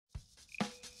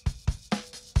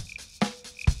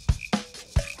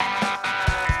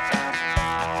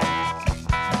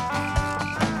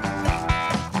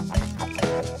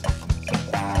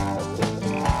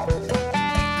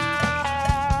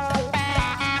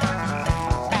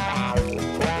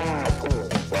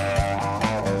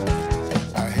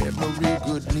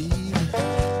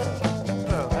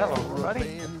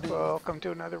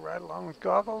to another Ride Along with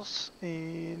Goggles,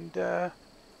 and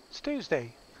it's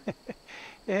Tuesday.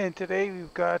 And today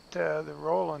we've got the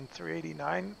Rollin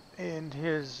 389 and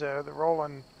his the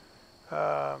Rollin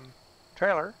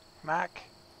trailer, Mac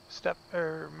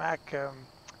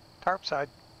tarp side,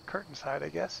 curtain side, I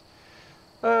guess.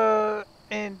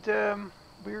 And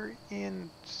we're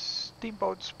in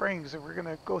Steamboat Springs, and we're going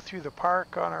to go through the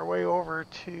park on our way over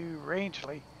to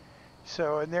Rangeley.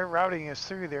 So, and they're routing us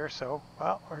through there, so,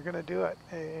 well, we're going to do it.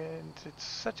 And it's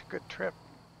such a good trip,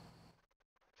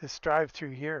 this drive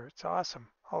through here. It's awesome.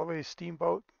 All the way to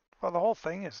Steamboat. Well, the whole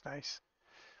thing is nice.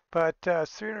 But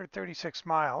it's 336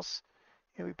 miles,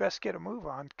 and we best get a move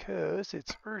on because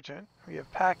it's urgent. We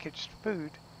have packaged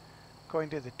food going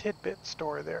to the Tidbit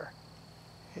store there.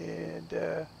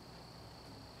 And,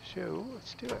 so,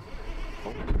 let's do it.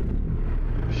 Oh,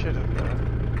 should have,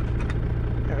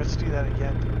 yeah, let's do that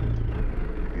again.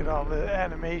 Look at all the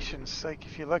animations. Like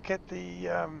if you look at the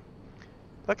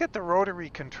rotary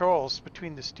controls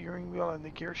between the steering wheel and the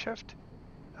gear shift,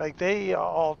 like they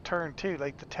all turn too.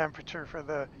 Like the temperature for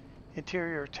the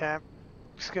interior temp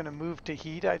is going to move to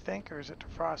heat, I think, or is it to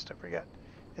frost? I forget.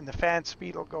 And the fan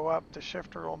speed will go up. The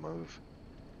shifter will move.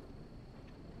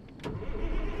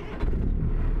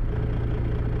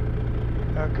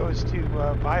 It goes to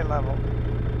bi-level.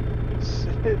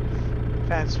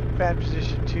 Fan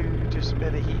position 2, just a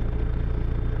bit of heat,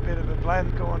 a bit of a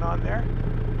blend going on there.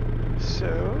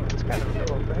 So it's kind of a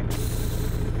cool thing.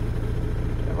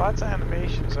 There are lots of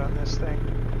animations on this thing.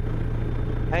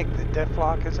 I think the diff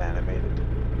lock is animated.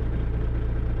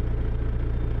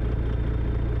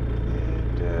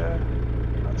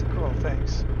 And lots of cool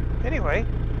things. Anyway,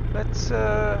 let's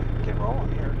get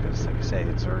rolling here because, like I say,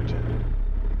 it's urgent.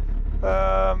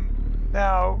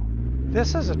 Now,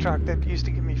 this is a truck that used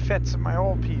to give me fits in my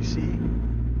old PC,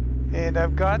 and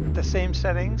I've got the same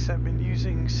settings I've been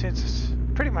using since,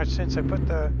 pretty much since I put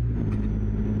the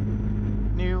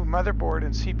new motherboard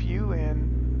and CPU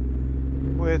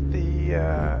in, with the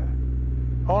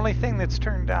only thing that's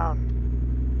turned down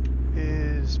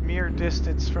is mirror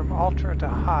distance from ultra to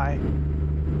high,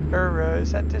 or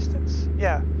is that distance?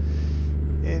 Yeah,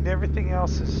 and everything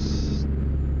else is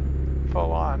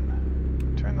full on.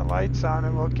 Turn the lights on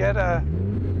and we'll get a,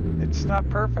 it's not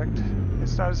perfect,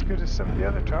 it's not as good as some of the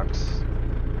other trucks,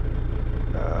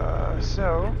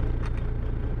 so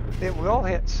it will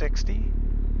hit 60.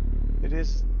 It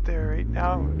is there right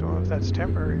now. I don't know if that's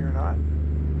temporary or not.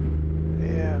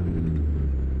 Yeah,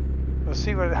 we'll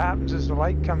see what happens as the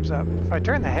light comes up. If I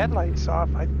turn the headlights off,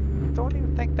 I don't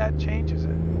even think that changes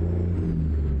it.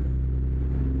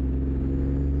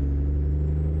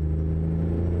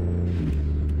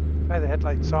 The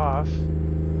headlights off.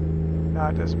 No,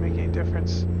 it doesn't make any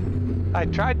difference. I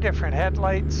tried different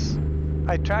headlights.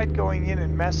 I tried going in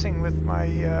and messing with my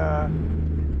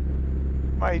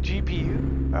my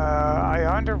GPU. I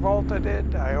undervolted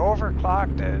it, I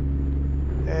overclocked it,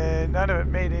 and none of it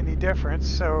made any difference.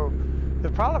 So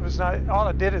the problem is not, all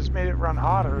it did is made it run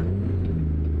hotter.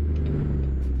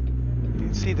 You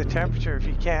can see the temperature if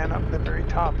you can up in the very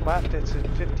top left. It's at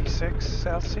 56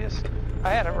 Celsius.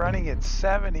 I had it running at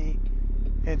 70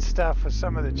 and stuff with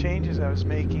some of the changes I was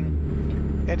making,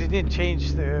 and it didn't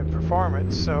change the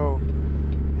performance. So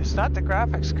it's not the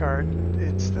graphics card,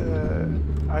 it's the,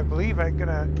 I believe I'm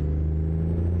gonna,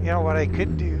 you know, what I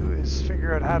could do is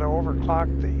figure out how to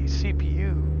overclock the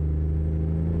CPU,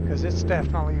 because it's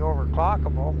definitely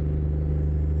overclockable.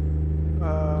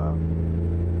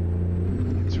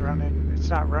 It's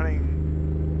not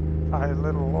running by a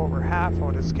little over half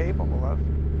what it's capable of.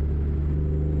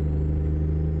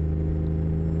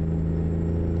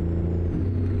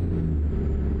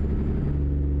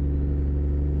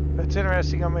 It's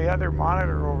interesting, on my other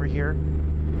monitor over here,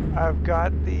 I've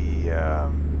got the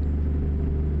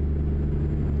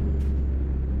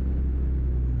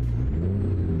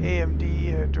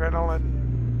AMD Adrenaline,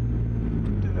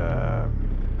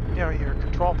 you know, your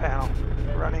control panel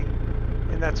running,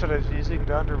 and that's what I was using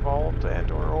to undervolt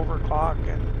and or overclock,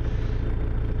 and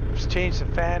just change the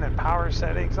fan and power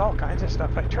settings, all kinds of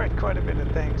stuff. I tried quite a bit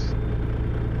of things,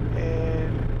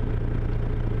 and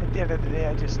at the end of the day,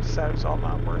 I just decided it was all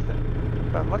not worth it.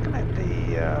 But I'm looking at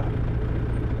the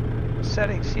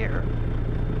settings here,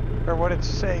 or what it's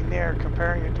saying there,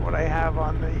 comparing it to what I have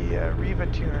on the Riva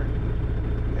tuner,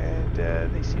 and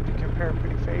they seem to compare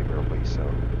pretty favorably. So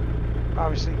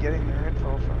obviously getting their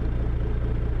info from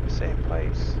the same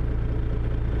place.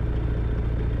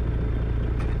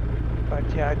 But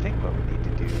yeah, I think what we need to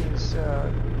do is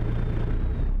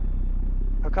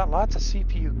I've got lots of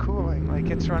CPU cooling, like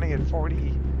it's running at 40,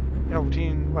 you know,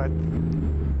 between what,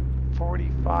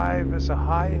 45 as a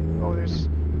high. Oh, there's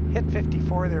Hit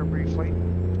 54 there briefly.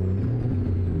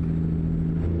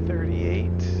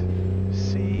 38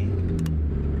 C.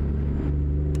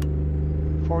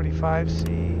 45 C.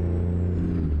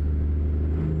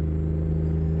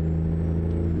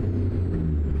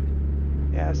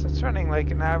 Yeah, so it's running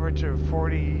like an average of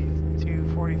 42,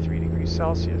 43 degrees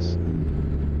Celsius.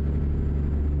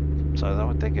 So I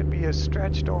don't think it'd be a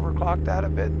stretch to overclock that a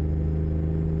bit.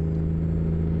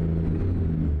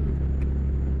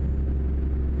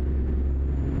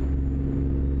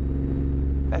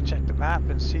 I'll check the map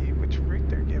and see which route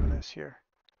they're giving us here.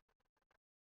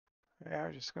 Yeah,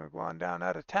 we're just going to go on down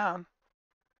out of town.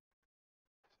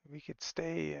 We could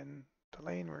stay in the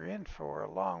lane we're in for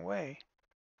a long way.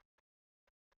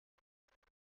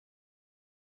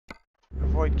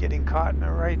 Avoid getting caught in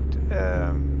a right,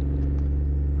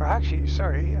 or actually,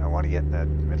 sorry, I want to get in that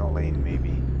middle lane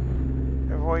maybe.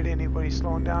 Avoid anybody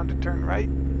slowing down to turn right.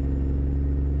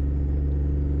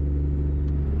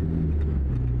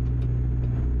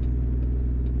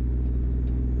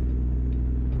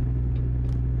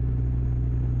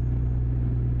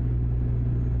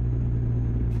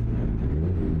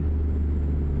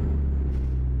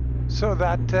 So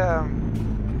that,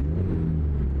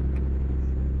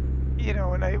 you know,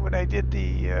 when I did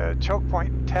the choke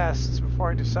point tests before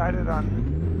I decided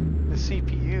on the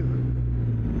CPU,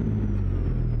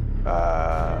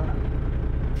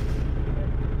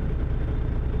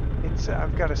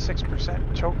 I've got a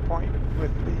 6% choke point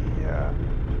with the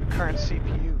current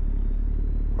CPU,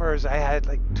 whereas I had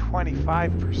like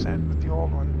 25% with the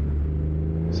old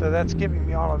one. So that's giving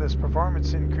me all of this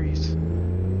performance increase.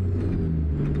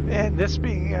 And this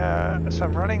being, so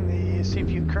I'm running the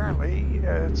CPU currently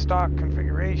at stock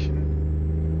configuration,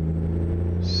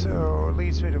 so it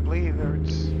leads me to believe that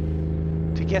it's,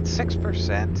 to get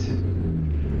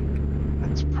 6%,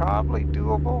 that's probably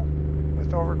doable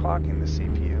with overclocking the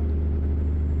CPU.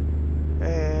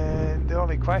 And the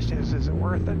only question is it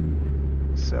worth it?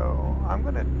 So I'm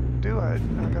going to do it.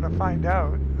 I'm going to find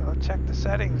out. I'll check the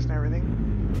settings and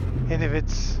everything. And if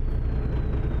it's,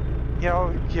 you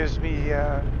know, gives me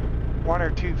 1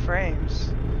 or 2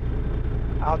 frames,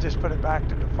 I'll just put it back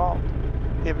to default.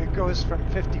 If it goes from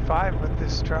 55 with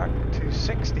this truck to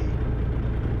 60,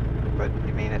 but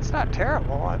I mean, it's not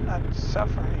terrible. I'm not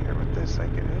suffering here with this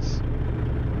like it is,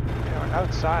 you know,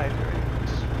 outside.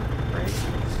 It's great.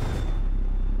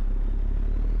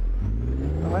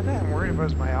 The one thing I'm worried about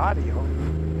is my audio.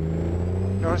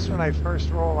 Notice when I first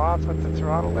roll off with the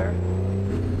throttle there,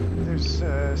 there's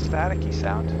a staticky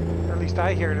sound, or at least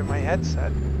I hear it in my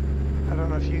headset. I don't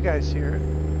know if you guys hear it.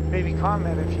 Maybe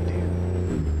comment if you do.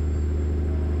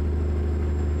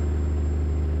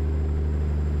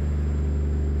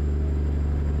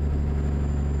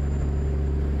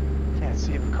 Can't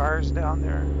see the cars down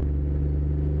there.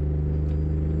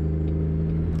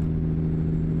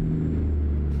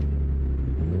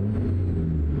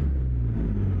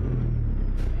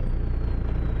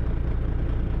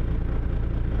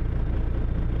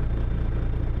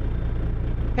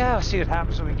 Yeah, I'll see what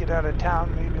happens when we get out of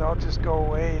town. Maybe I'll just go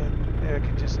away and I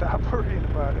can just stop worrying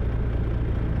about it.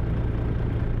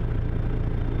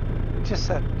 Just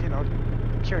that, you know,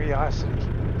 curiosity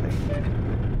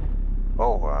thing.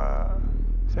 Oh,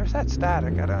 there's that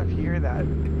static. I don't know if you hear that.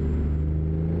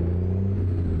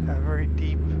 Very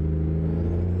deep.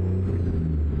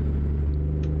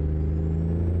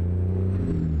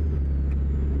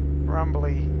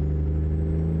 Rumbly.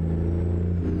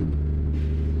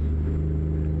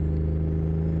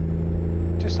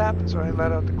 Just happens when I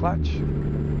let out the clutch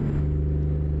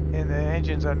and the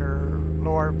engine's under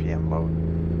low RPM load.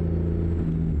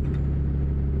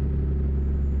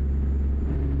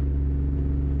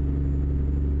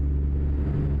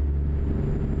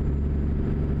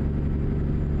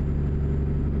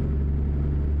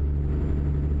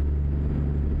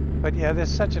 But yeah, this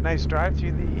is such a nice drive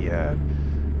through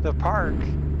the park,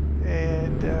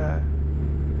 and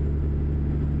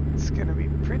it's going to be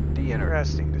pretty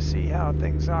interesting to see how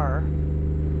things are.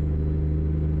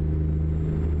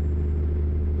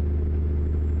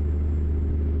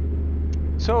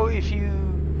 So if you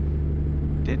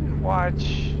didn't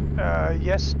watch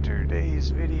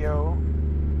yesterday's video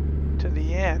to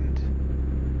the end,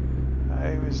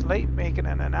 I was late making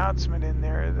an announcement in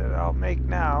there that I'll make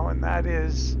now, and that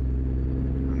is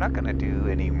I'm not going to do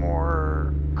any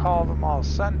more Call Them All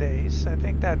Sundays. I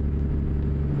think that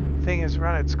thing has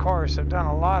run its course. I've done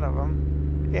a lot of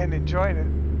them and enjoyed it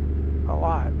a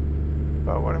lot.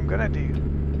 But what I'm going to do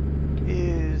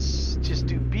is just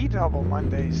do B-double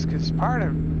Mondays, because part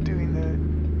of doing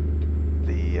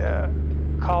the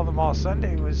Call Them All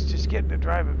Sunday was just getting to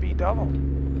drive a B-double.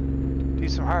 do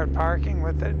some hard parking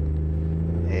with it.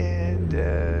 And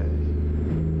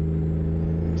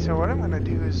so what I'm going to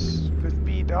do is with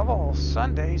B double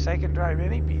Sundays, I can drive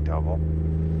any B double,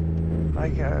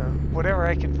 like whatever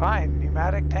I can find,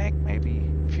 pneumatic tank maybe,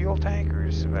 fuel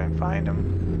tankers if I can find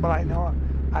them. Well, I know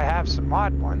I have some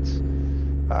mod ones.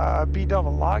 B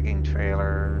double logging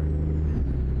trailer.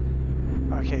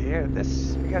 Okay, here,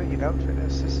 this, we gotta get out for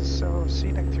this. This is so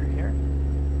scenic through here.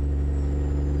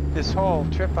 This whole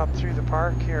trip up through the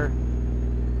park here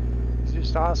is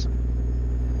just awesome.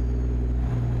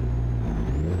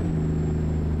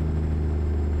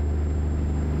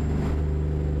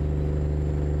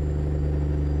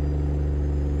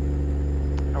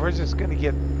 And we're just gonna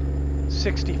get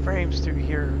 60 frames through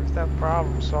here without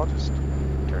problem, so I'll just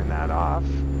turn that off.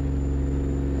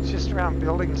 It's just around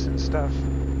buildings and stuff.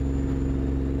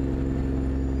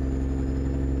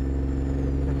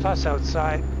 And plus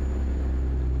outside.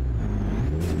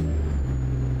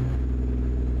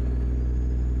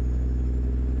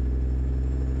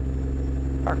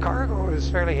 Our cargo is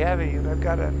fairly heavy, and I've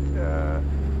got a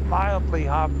mildly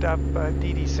hopped up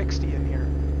DD60 in here.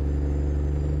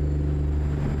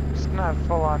 It's not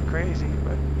full on crazy,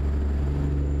 but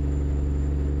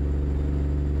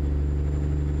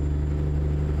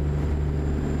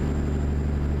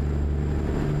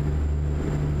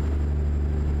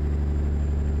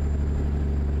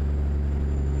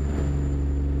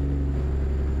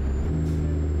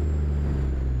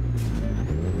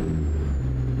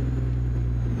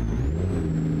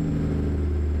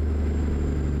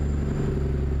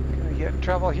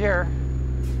trouble here.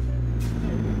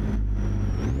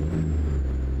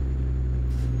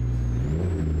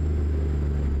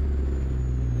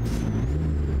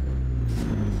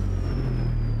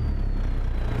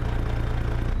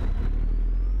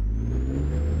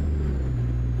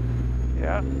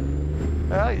 Yeah.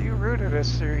 Well, you routed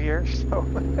us through here, so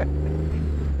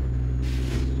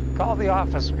call the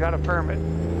office. We got a permit.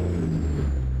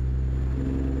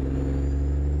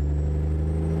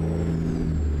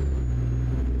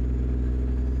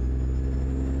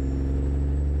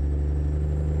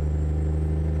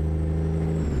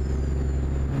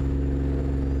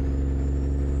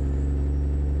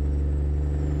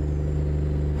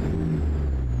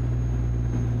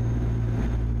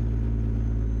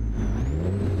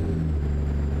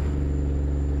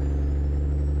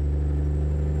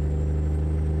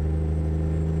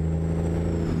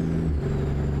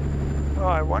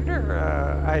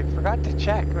 I forgot to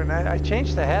check when I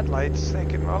changed the headlights,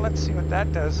 thinking, well, let's see what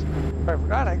that does. But I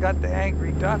forgot I got the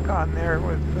angry duck on there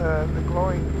with the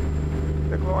glowing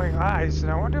eyes,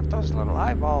 and I wonder if those little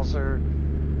eyeballs are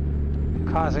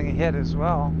causing a hit as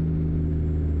well.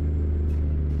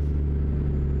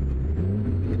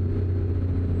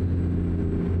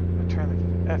 I'll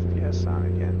turn the FPS on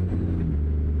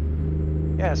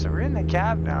again. Yeah, so we're in the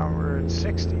cab now. We're at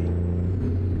 60.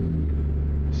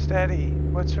 Steady.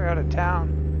 What's we're out of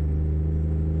town?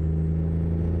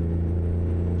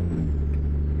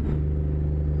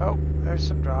 Oh, there's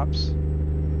some drops.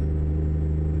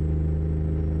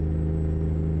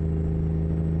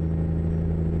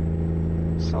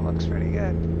 Still looks pretty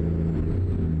good.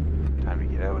 Time to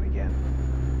get out again.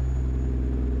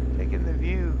 Taking the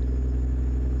view.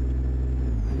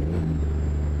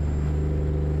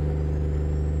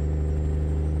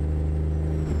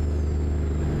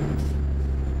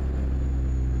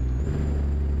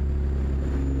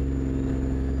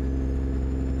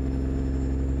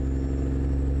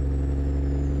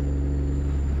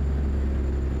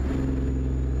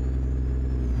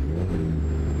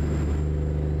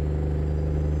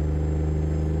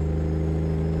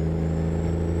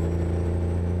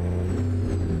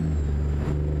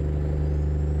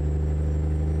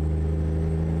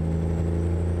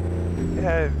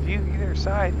 View either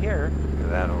side here,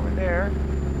 that over there,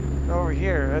 and over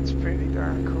here. That's pretty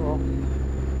darn cool.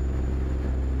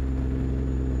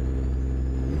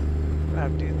 I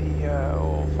have to do the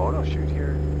old photo shoot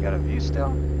here. You got a view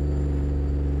still?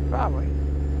 Probably.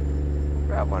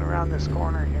 Grab one around this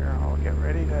corner here. I'll get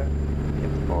ready to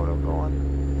get the photo going.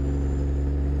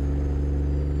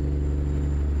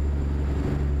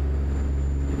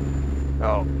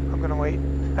 Oh, I'm gonna wait.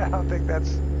 I don't think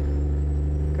that's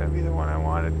gonna be the one I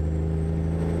wanted.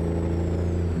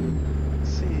 Let's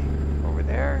see, over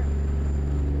there.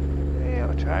 Yeah,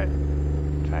 I'll try it.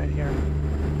 Try it here.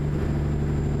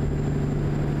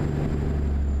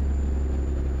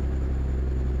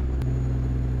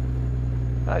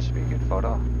 That should be a good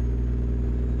photo.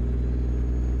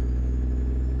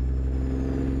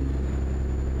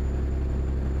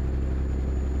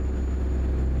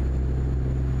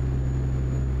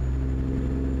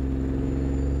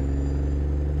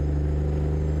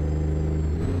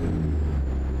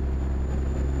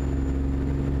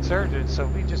 So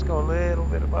if we just go a little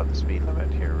bit above the speed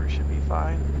limit here, we should be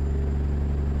fine.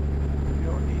 We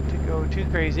don't need to go too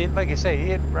crazy. Like I say,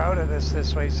 it routed us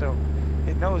this way, so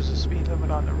it knows the speed limit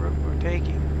on the route we're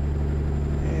taking.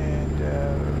 And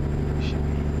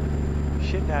we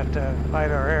shouldn't have to light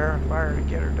our air and fire to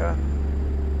get her done.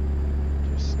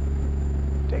 Just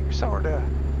take her somewhere to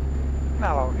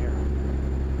mellow here.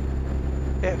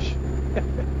 Ish.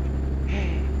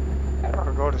 I don't want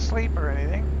to go to sleep or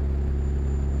anything.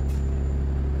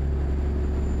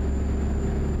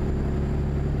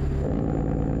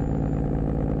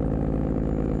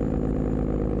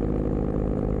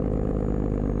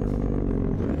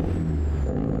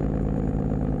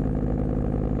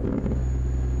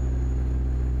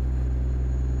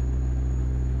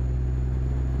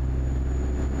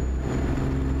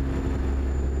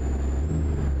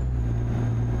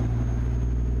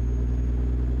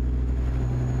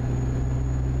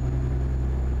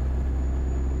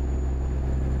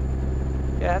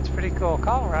 Yeah, it's pretty cool.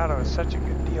 Colorado is such a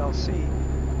good DLC.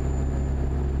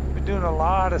 Been doing a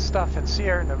lot of stuff in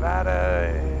Sierra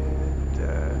Nevada, and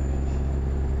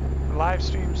the live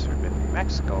streams have been in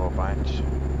Mexico a bunch.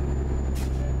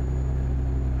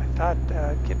 I thought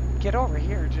get over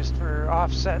here just for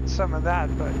offset some of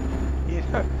that, but you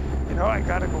know I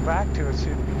got to go back to it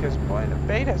soon because boy, the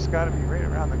beta's got to be right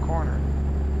around the corner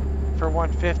for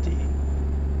 150.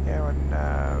 Yeah, and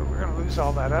we're going to lose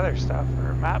all that other stuff,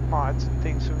 or map mods and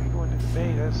things when we go into the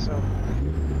beta, so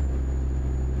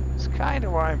it's kind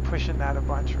of why I'm pushing that a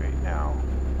bunch right now,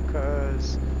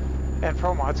 and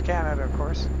Pro Mods Canada, of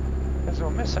course, because we'll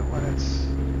miss it when it's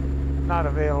not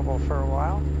available for a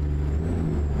while.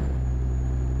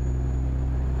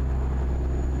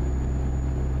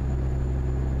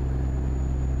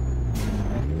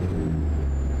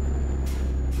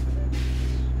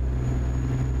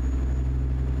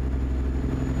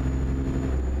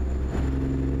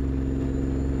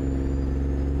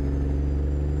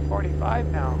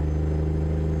 Now.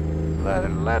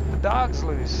 Let the dogs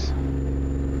loose.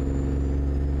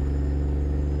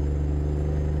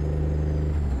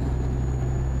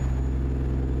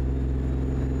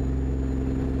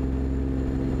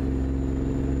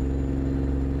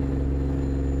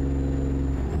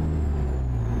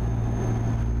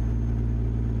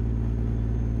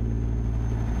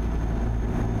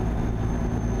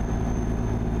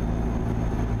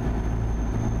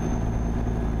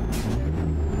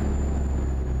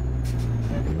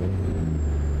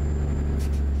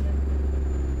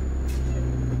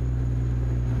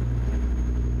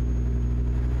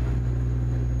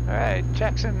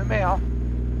 Checks in the mail.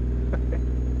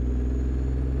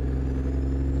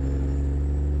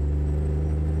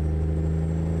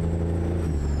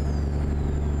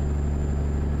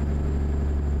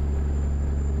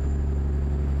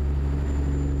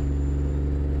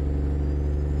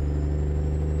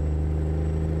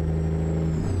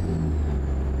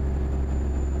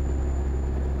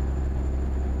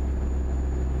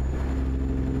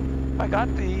 I got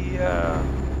the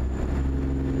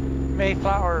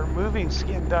Mayflower moving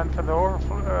skin done for the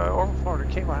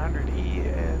Overfloater K100E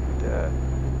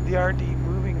and the RD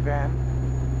moving van.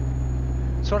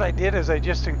 So what I did is I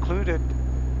just included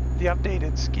the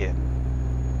updated skin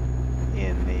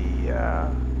in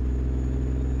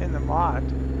the mod,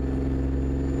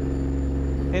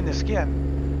 in the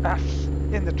skin,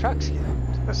 in the truck skin.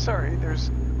 Sorry,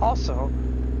 there's also,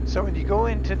 so when you go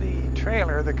into the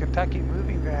trailer, the Kentucky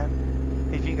moving van,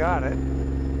 if you got it,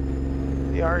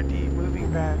 the RD moving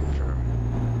van from,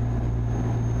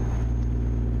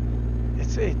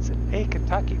 it's a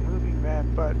Kentucky moving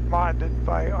van but modded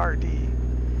by RD.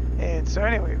 And so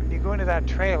anyway, when you go into that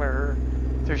trailer,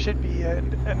 there should be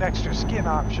an extra skin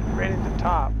option right at the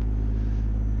top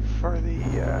for the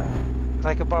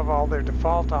like above all their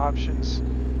default options.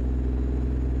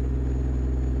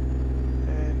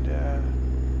 And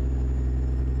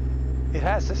it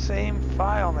has the same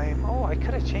file name. Oh, I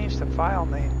could have changed the file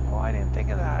name. Oh, I didn't think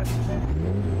of that.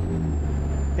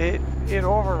 It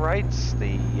overwrites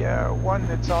the one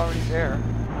that's already there.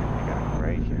 I got it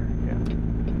right here. Yeah.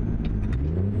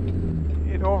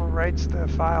 It overwrites the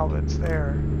file that's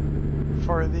there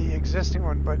for the existing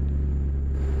one, but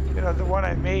you know the one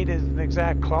I made is an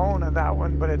exact clone of that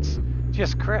one, but it's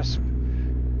just crisp.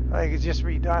 Like it's just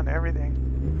redone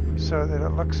everything so that it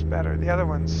looks better. The other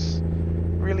one's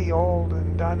really old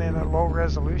and done in a low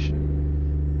resolution.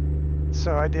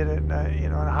 So I did it in a,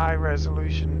 in a high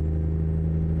resolution,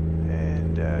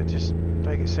 and just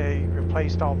like I say,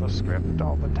 replaced all the script,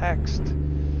 all the text,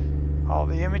 all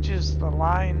the images, the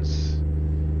lines.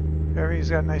 Everything's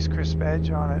got a nice crisp edge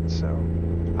on it, so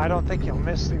I don't think you'll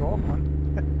miss the old one.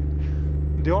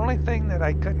 The only thing that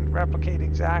I couldn't replicate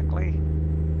exactly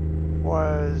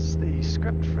was the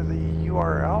script for the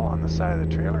URL on the side of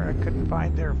the trailer. I couldn't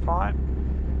find their font,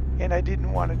 and I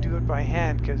didn't want to do it by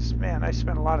hand because, man, I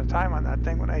spent a lot of time on that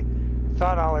thing when I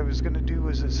thought all I was going to do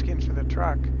was a skin for the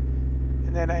truck.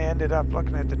 And then I ended up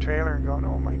looking at the trailer and going,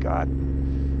 oh my God,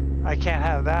 I can't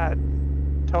have that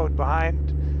towed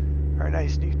behind our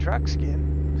nice new truck skin.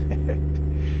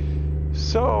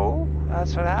 So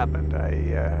that's what happened.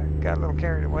 I got a little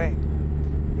carried away.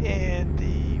 And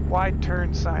the wide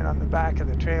turn sign on the back of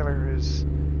the trailer is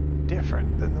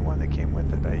different than the one that came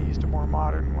with it. I used a more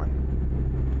modern one.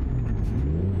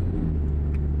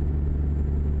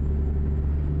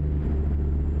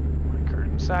 One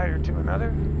curtain cider to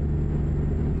another.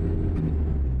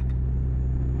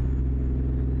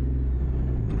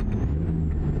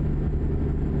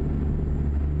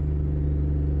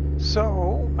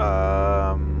 So,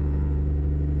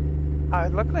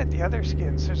 I'm looking at the other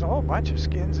skins. There's a whole bunch of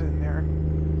skins in there.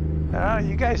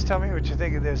 You guys tell me what you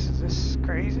think of this. Is this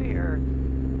crazy, or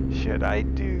should I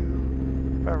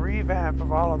do a revamp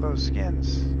of all of those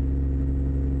skins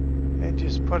and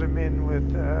just put them in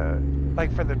with,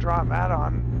 like for the drum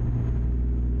add-on?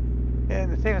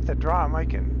 And the thing with the drum, I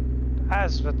can,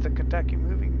 as with the Kentucky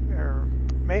Moving, or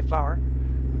Mayflower,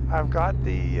 I've got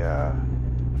the,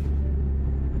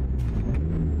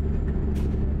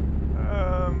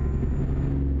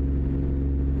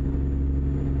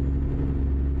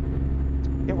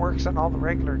 it works on all the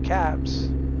regular cabs.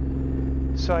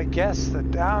 So I guess the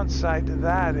downside to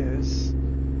that is,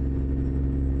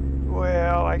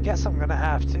 well, I guess I'm gonna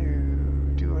have to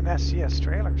do an SCS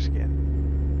trailer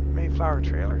skin, Mayflower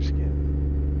trailer skin.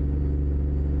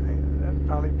 That'd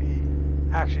probably be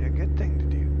actually a good thing to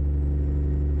do.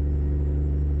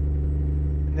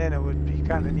 And then it would be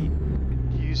kind of neat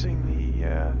using the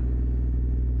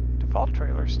default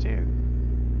trailers too,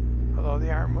 although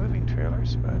they aren't moving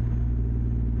trailers. But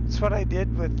that's what I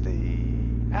did with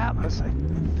the Atlas, I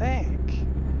think.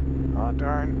 Oh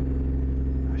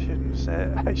darn! I shouldn't have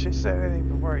said. I should have said anything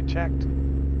before I checked.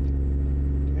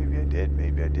 Maybe I did.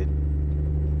 Maybe I didn't.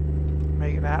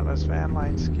 Make an Atlas van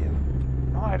line skin.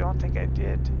 No, I don't think I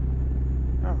did.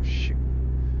 Oh shoot!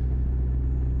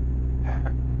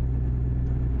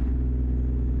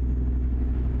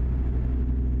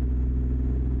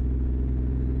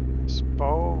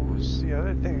 Suppose the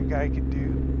other thing a guy could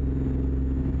do,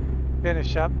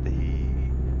 finish up the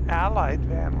Allied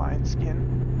van line skin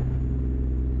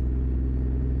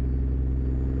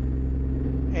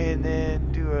and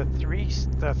then do a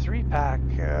three-pack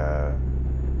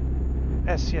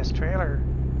SCS trailer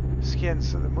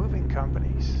skins to the moving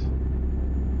companies.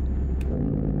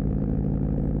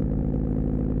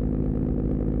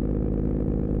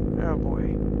 Oh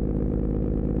boy,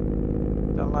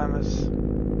 dilemmas.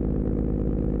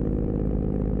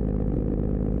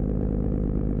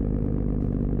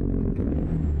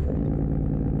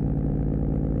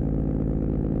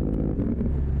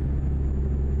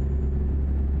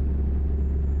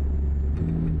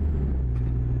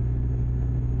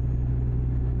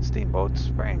 Steamboat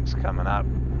Springs coming up.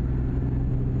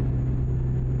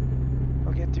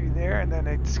 We'll get through there, and then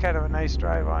it's kind of a nice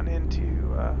drive on into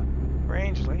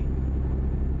Rangeley.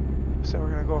 So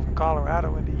we're going to go from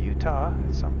Colorado into Utah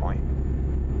at some point,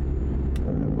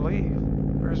 I believe.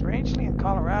 Where's Rangeley in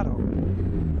Colorado?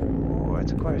 Oh,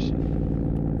 that's a question.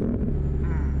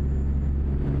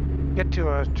 Get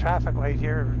to a traffic light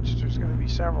here, which there's going to be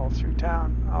several through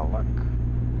town. I'll look.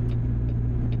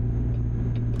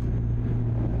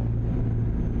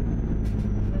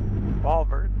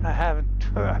 Walbert. I haven't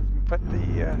put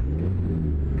the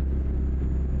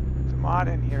mod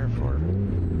in here for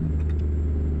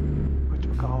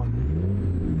whatchamacallit,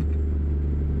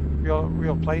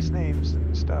 real place names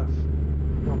and stuff,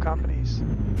 real companies.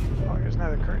 Oh, here's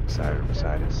another curtain cider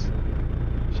beside us.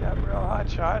 Chaparral Hot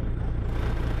Shot.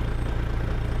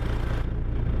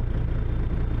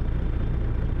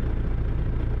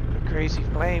 The Crazy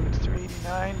Flame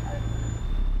 389.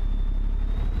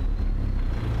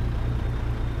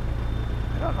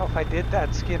 I don't know if I did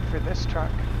that skin for this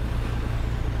truck.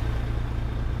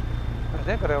 But I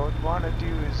think what I would want to do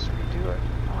is redo it.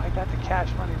 Oh, I got the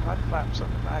Cash Money mud flaps on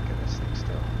the back of this thing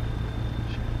still.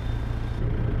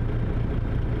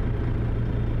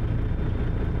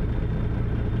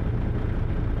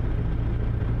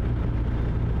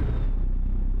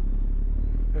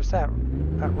 There's that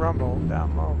rumble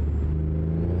down low.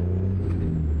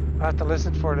 I'll have to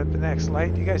listen for it at the next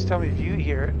light. You guys tell me if you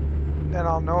hear it. Then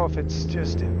I'll know if it's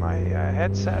just in my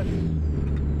headset,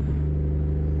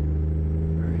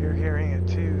 or you're hearing it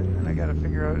too. And then I got to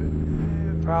figure out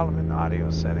the problem in the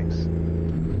audio settings.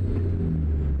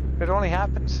 It only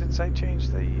happened since I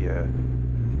changed the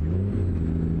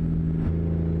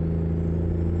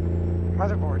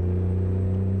motherboard.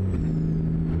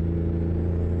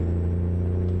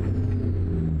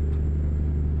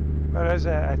 But as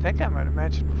I think I might have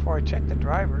mentioned before, I checked the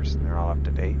drivers and they're all up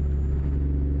to date.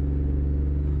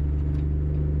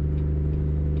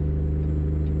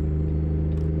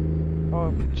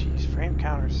 Oh, geez, frame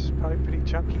counters probably pretty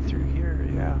chunky through here,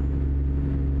 yeah.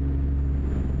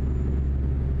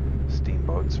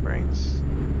 Steamboat springs.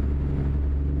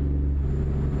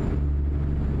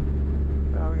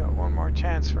 Well, we got one more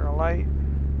chance for a light.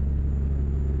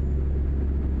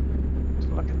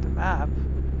 Let's look at the map.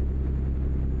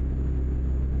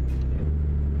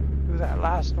 Who's that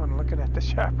last one looking at the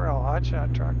Chaparral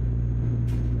hotshot truck?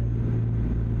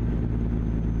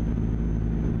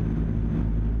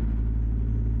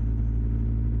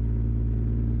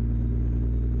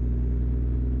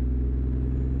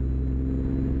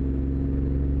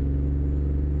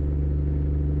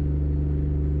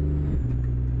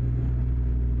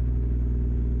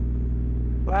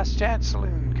 Last Chance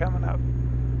Saloon coming up.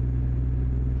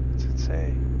 What's it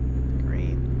say?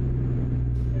 Green.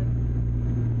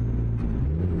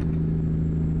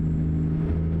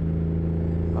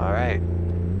 All right.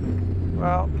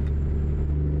 Well,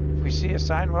 if we see a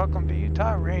sign, welcome to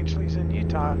Utah. Rangeley's in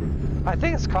Utah. I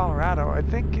think it's Colorado. I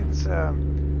think it's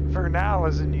Vernal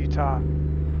is in Utah.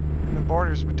 And the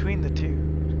border's between the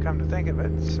two, come to think of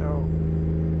it. So.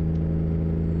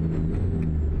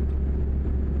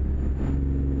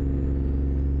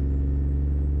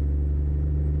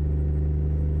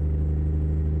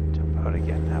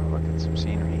 Again, have a look at some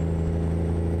scenery.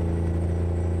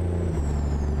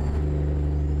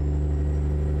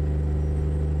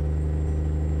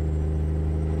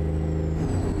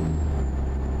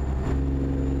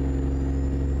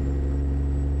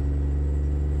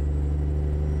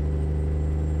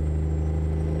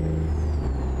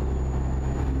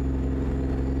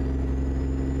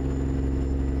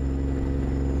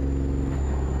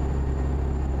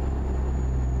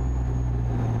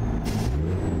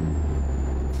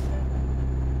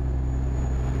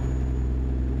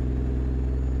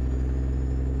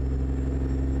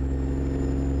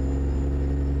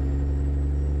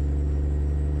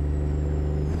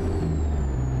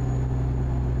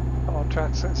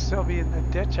 Trucks will still be in the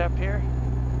ditch up here.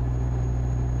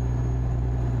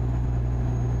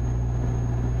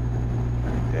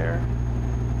 Right there.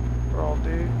 Roll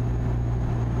dude.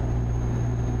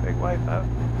 Big wipe up.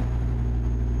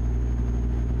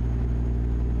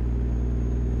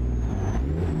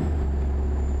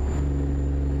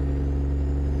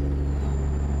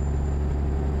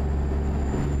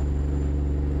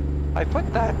 I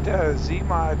put that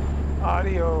Z-Mod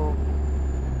audio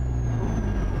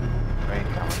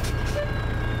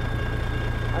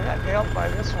I got nailed by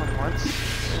this one once,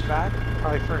 way back,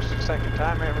 probably first or second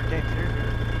time I ever came through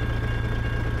here.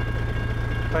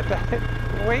 But that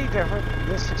way different than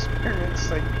this experience.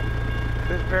 Like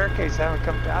the barricades haven't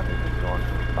come down; they've been going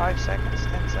for 5 seconds,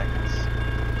 10 seconds.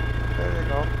 There they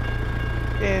go.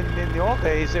 In the old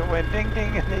days, it went ding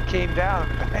ding and they came down,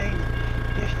 bang,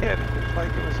 you hit it like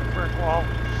it was a brick wall.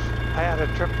 I had a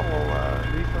triple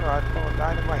reefer rod full of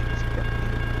dynamite.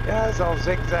 Yeah, it's all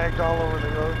zigzagged all over the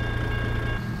road.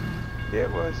 It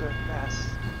was a mess.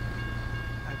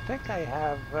 I think I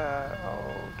have,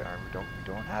 oh darn, we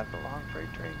don't have the long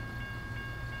freight train.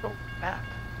 Oh, map.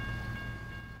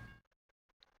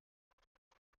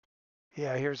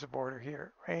 Yeah, here's the border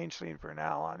here. Rangeley and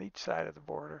Vernal on each side of the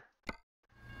border.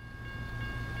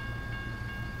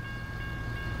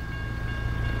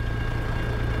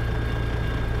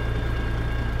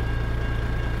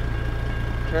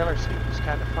 Trailer scheme was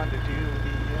kind of fun to do.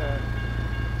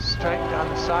 The stripe down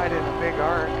the side in a big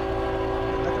arc.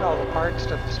 Look at all the parts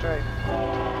to the stripe. 1, 2,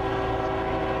 3,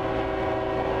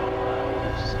 4,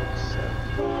 5, 6,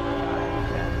 7, 9,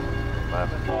 10,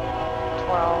 11,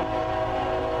 12.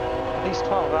 At least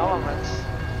 12 elements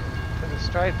to the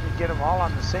stripe to get them all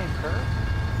on the same curve.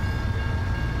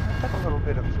 I took a little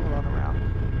bit of fooling around.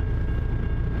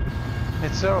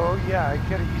 And so, yeah, I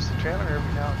could have used the trailer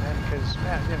every now and then because,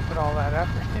 man, I didn't put all that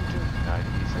effort into it. Now I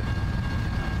use it.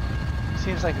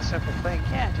 Seems like a simple thing.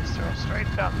 Yeah, just throw a stripe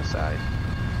down the side.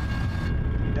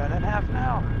 You're done in half an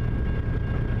hour.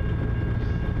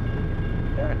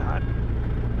 They're not.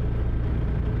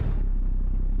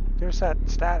 There's that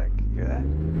static. You hear that?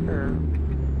 Or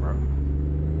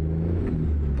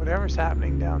whatever's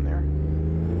happening down there.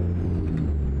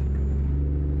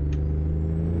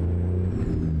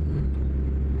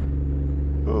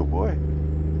 Oh boy.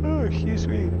 Oh, excuse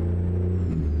me.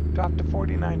 Dropped to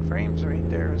 49 frames right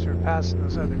there as we're passing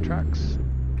those other trucks.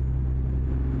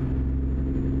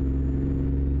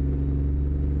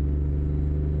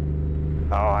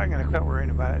 Oh, I'm gonna quit worrying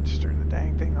about it. Just turn the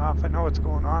dang thing off. I know what's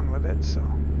going on with it, so.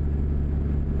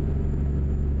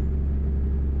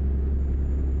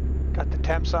 Got the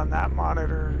temps on that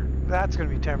monitor. That's gonna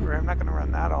be temporary. I'm not gonna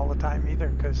run that all the time either,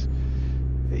 because,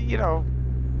 you know,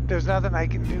 there's nothing I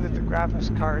can do with the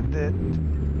graphics card that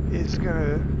is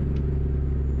gonna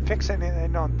fix anything, I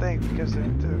don't think, because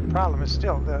the problem is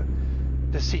still the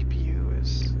CPU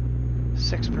is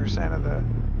 6% of the.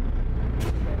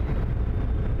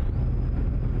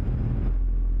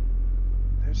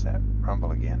 There's that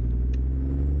rumble again.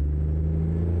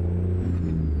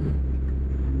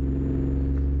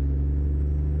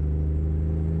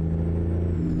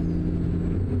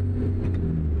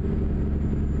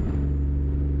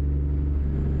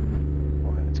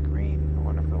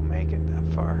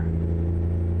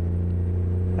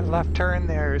 Left turn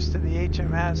there is to the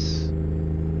HMS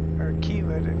or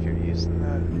Kiewit if you're using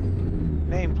the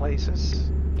name places,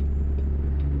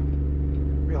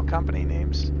 real company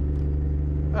names.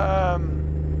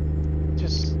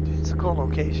 Just it's a cool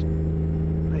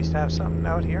location. Nice to have something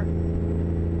out here.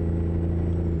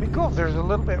 It'd be cool if there's a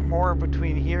little bit more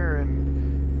between here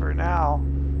and Vernal.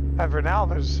 At Vernal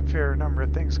there's a fair number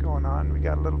of things going on. We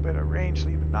got a little bit of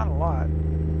Rangeley, but not a lot.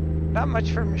 Not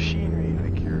much for machinery,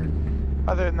 like you're.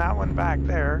 Other than that one back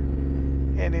there,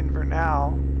 and in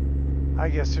Vernal, I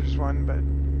guess there's one, but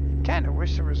kind of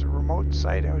wish there was a remote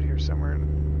site out here somewhere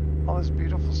and all this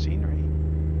beautiful scenery.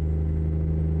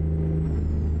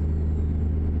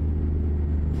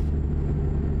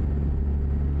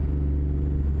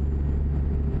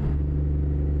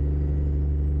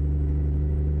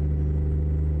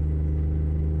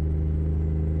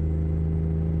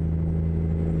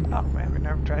 Oh man, we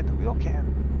never tried the wheel cam.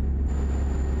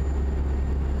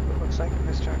 Like in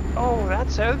this truck. Oh,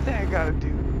 that's the other thing I gotta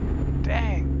do.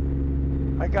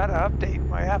 Dang. I gotta update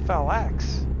my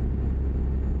FLX.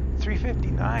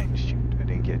 359. Shoot, I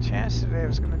didn't get a chance today. I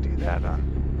was gonna do that on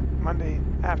Monday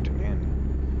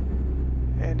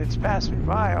afternoon. And it's passed me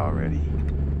by already.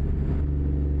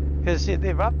 Because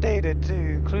they've updated to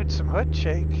include some hood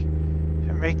shake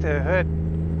to make the hood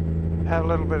have a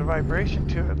little bit of vibration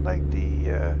to it, like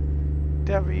the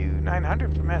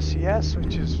W900 from SCS,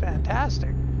 which is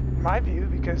fantastic. My view,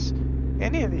 because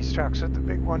any of these trucks with the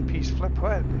big one-piece flip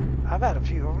hood, I've had a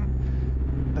few of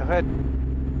them, the hood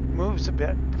moves a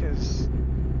bit because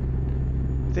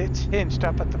it's hinged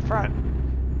up at the front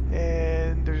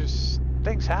and there's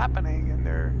things happening, and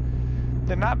they're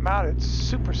not mounted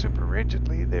super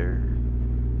rigidly. They're,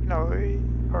 you know,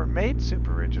 or made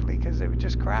super rigidly because they would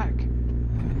just crack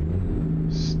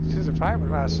because they're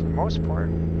fiberglass for the most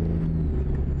part.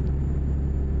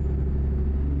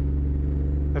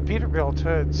 The Peterbilt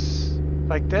hoods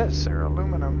like this are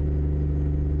aluminum.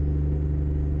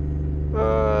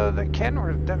 The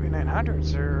Kenworth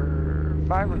W900s are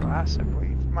fiberglass, I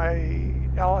believe. My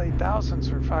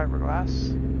L8000s are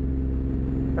fiberglass.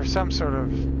 Or some sort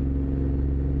of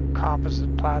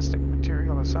composite plastic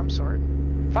material of some sort.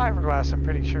 Fiberglass, I'm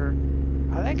pretty sure.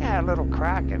 I think I had a little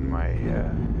crack in my,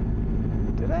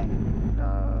 did I?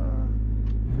 No,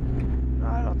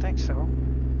 I don't think so.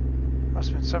 Must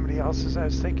have been somebody else's I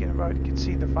was thinking about. You could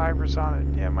see the fibers on it.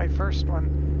 Yeah, my first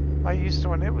one, my used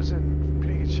one, it was in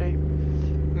pretty good shape.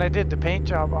 And I did the paint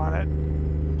job on it.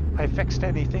 I fixed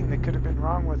anything that could have been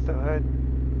wrong with the hood.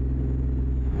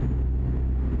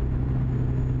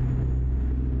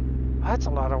 That's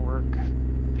a lot of work,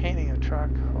 painting a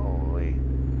truck. Holy.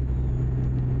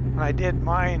 When I did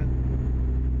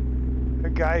mine, the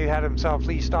guy who had himself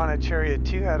leased on a Chariot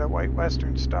 2 had a white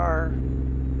Western Star.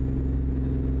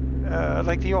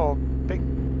 Like the old big,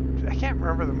 I can't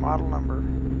remember the model number,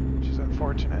 which is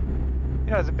unfortunate.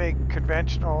 You know, the big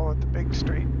conventional with the big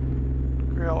straight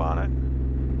grill on it.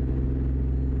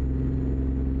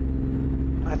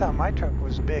 I thought my truck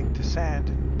was big to sand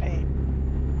and paint.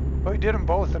 But we did them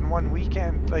both in one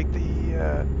weekend. Like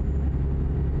it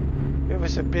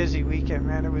was a busy weekend,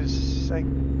 man. It was like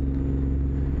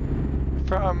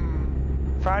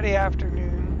from Friday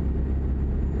afternoon.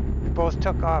 We both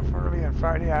took off early on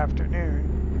Friday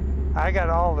afternoon. I got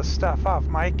all the stuff off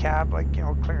my cab, like, you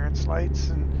know, clearance lights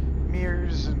and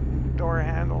mirrors and door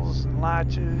handles and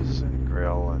latches and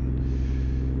grill,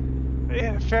 and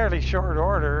in a fairly short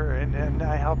order. And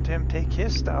I helped him take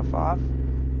his stuff off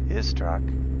his truck.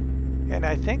 And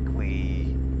I think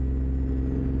we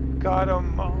got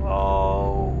him,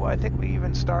 I think we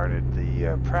even started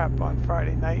the prep on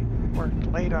Friday night and worked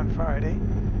late on Friday.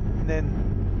 And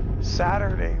then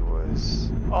Saturday was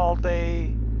all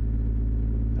day,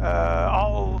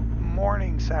 all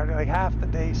morning Saturday, like half the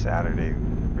day Saturday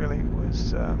really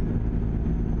was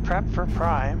prep for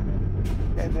Prime.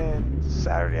 And then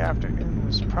Saturday afternoon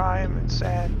was prime and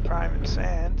sand, prime and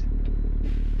sand.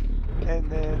 And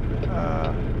then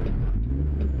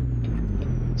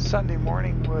Sunday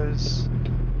morning was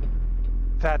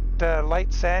that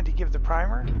light sand you give the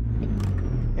primer.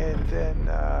 And then,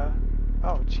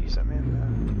 oh geez, I'm in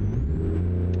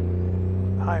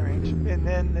high range. And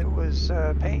then it was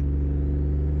paint.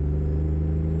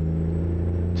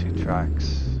 2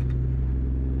 trucks.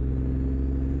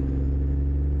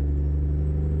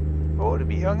 Oh, to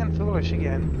be young and foolish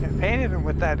again. And painted them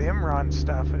with that Imron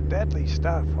stuff, deadly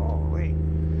stuff. Holy.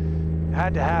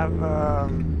 Had to have, a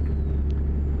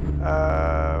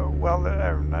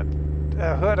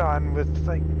hood on with,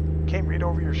 like, came right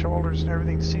over your shoulders and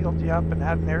everything, sealed you up and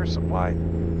had an air supply.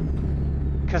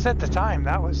 Because at the time,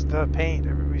 that was the paint.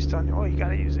 Everybody's telling you, oh, you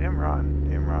gotta use Imron.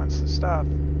 Imron's the stuff.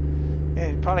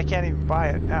 And you probably can't even buy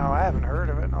it now. I haven't heard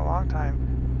of it in a long time.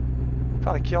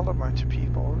 Probably killed a bunch of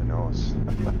people, who knows.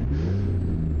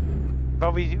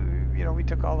 But we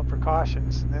took all the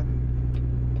precautions, and then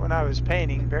when I was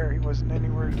painting, Barry wasn't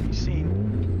anywhere to be seen,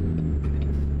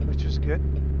 which was good.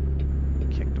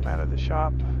 Kicked him out of the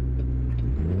shop.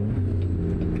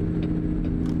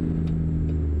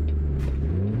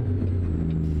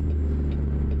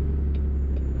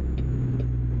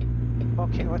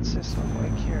 Okay, what's this look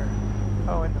like here?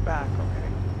 Oh, in the back,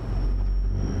 okay.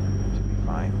 Should be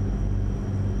fine.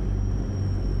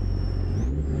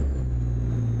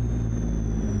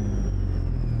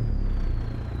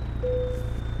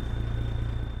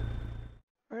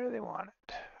 Where do they want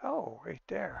it? Oh, right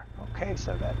there. Okay,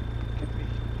 so that could be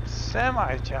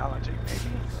semi-challenging,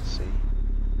 maybe. Let's see.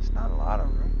 It's not a lot of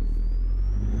room.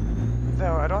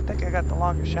 Though I don't think I got the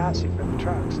longer chassis for the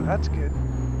truck, so that's good.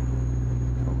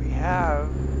 But we have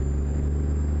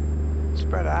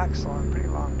spread axle on a pretty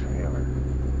long trailer.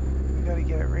 We got to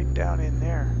get it right down in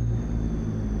there.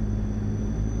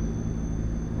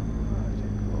 Do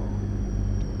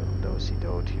a little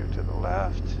do-si-do here to the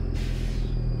left.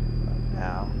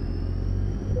 Now,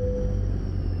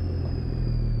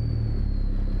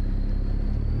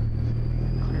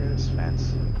 clear this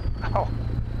fence. Oh,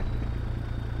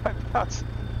 I thought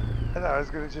I was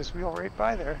going to just wheel right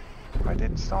by there. I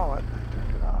didn't stall it. I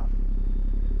turned it off.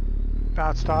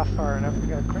 Bounced off far enough. We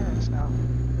got clearance now.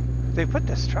 They put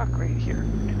this truck right here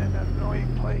in an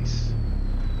annoying place.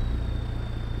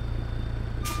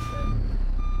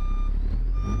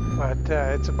 But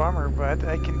it's a bummer, but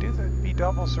I can do the B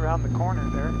doubles around the corner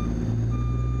there.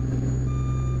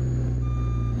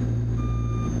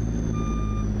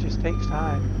 It just takes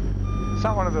time. It's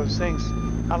not one of those things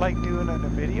I like doing in a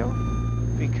video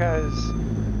because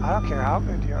I don't care how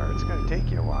good you are, it's going to take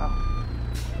you a while.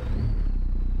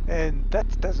 And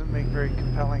that doesn't make very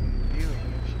compelling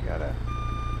viewing if you gotta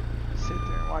sit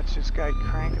there and watch this guy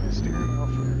cranking the steering wheel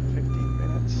for 15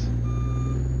 minutes.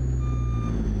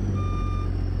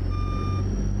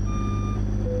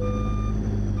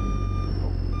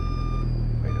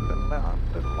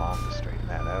 Little long to straighten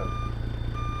that out.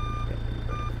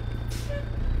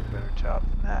 Better job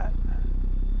than that.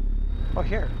 Oh,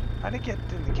 here. I didn't get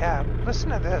in the cab. Listen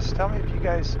to this. Tell me if you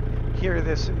guys hear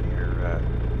this in your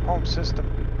home system.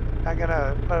 I'm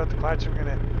gonna let out the clutch. We're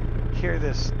gonna hear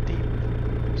this deep,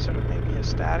 sort of maybe a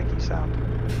staticky sound.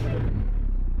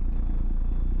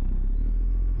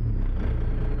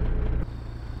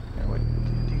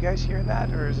 Do you guys hear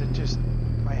that, or is it just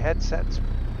my headset's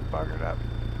buggered up?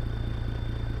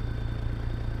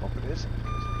 Hope it isn't,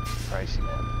 because it's a pricey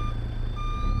one.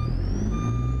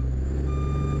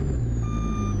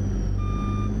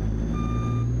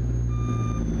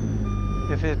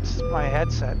 If it's my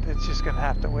headset, it's just going to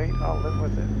have to wait. I'll live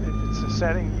with it. If it's a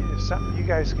setting, if something you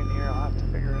guys can hear, I'll have to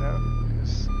figure it out,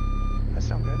 because that's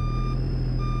no good.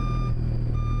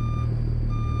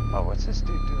 Oh, what's this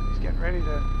dude doing? He's getting ready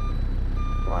to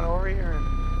go on over here and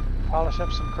polish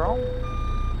up some chrome.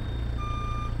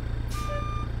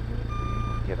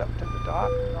 Get up to the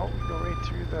dock. No, we go right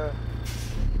through the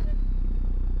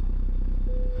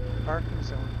parking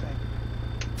zone thing.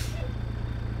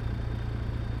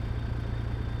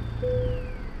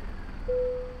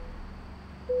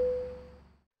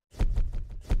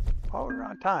 Oh, we're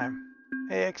on time.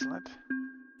 Hey, excellent.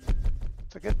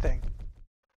 It's a good thing.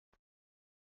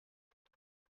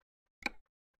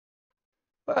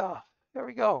 Well, there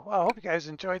we go. Well, I hope you guys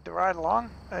enjoyed the ride along.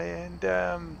 And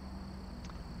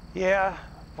yeah,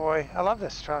 boy, I love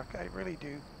this truck. I really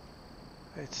do.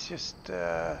 It's just,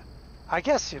 I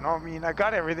guess, I mean, I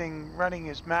got everything running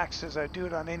as max as I do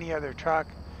it on any other truck.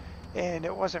 And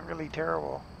it wasn't really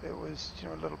terrible. It was,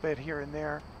 a little bit here and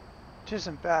there, which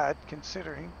isn't bad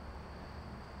considering.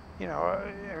 you know,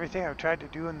 everything I've tried to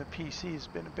do in the PC has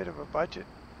been a bit of a budget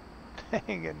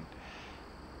thing, and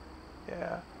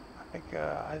yeah,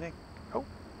 I think, oh,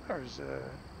 there's a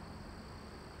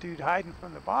dude hiding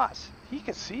from the boss. He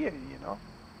could see it, you know.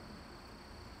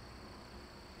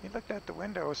 He looked out the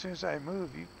window as soon as I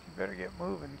moved. You better get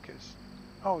moving, because,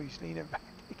 oh, he's leaning back.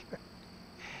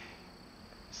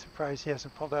 Surprised he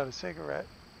hasn't pulled out a cigarette.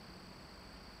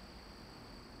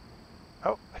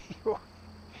 Oh,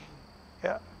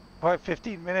 yeah. Boy,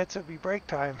 15 minutes will be break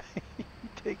time.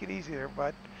 Take it easy there,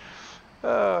 bud.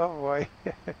 Oh, boy.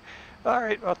 All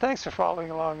right, well, thanks for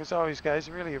following along, as always, guys.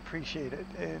 I really appreciate it.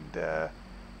 And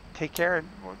take care. And,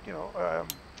 you know,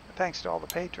 thanks to all the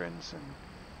patrons and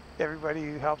everybody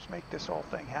who helps make this whole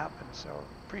thing happen. So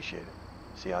appreciate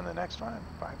it. See you on the next one.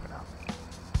 Bye for now.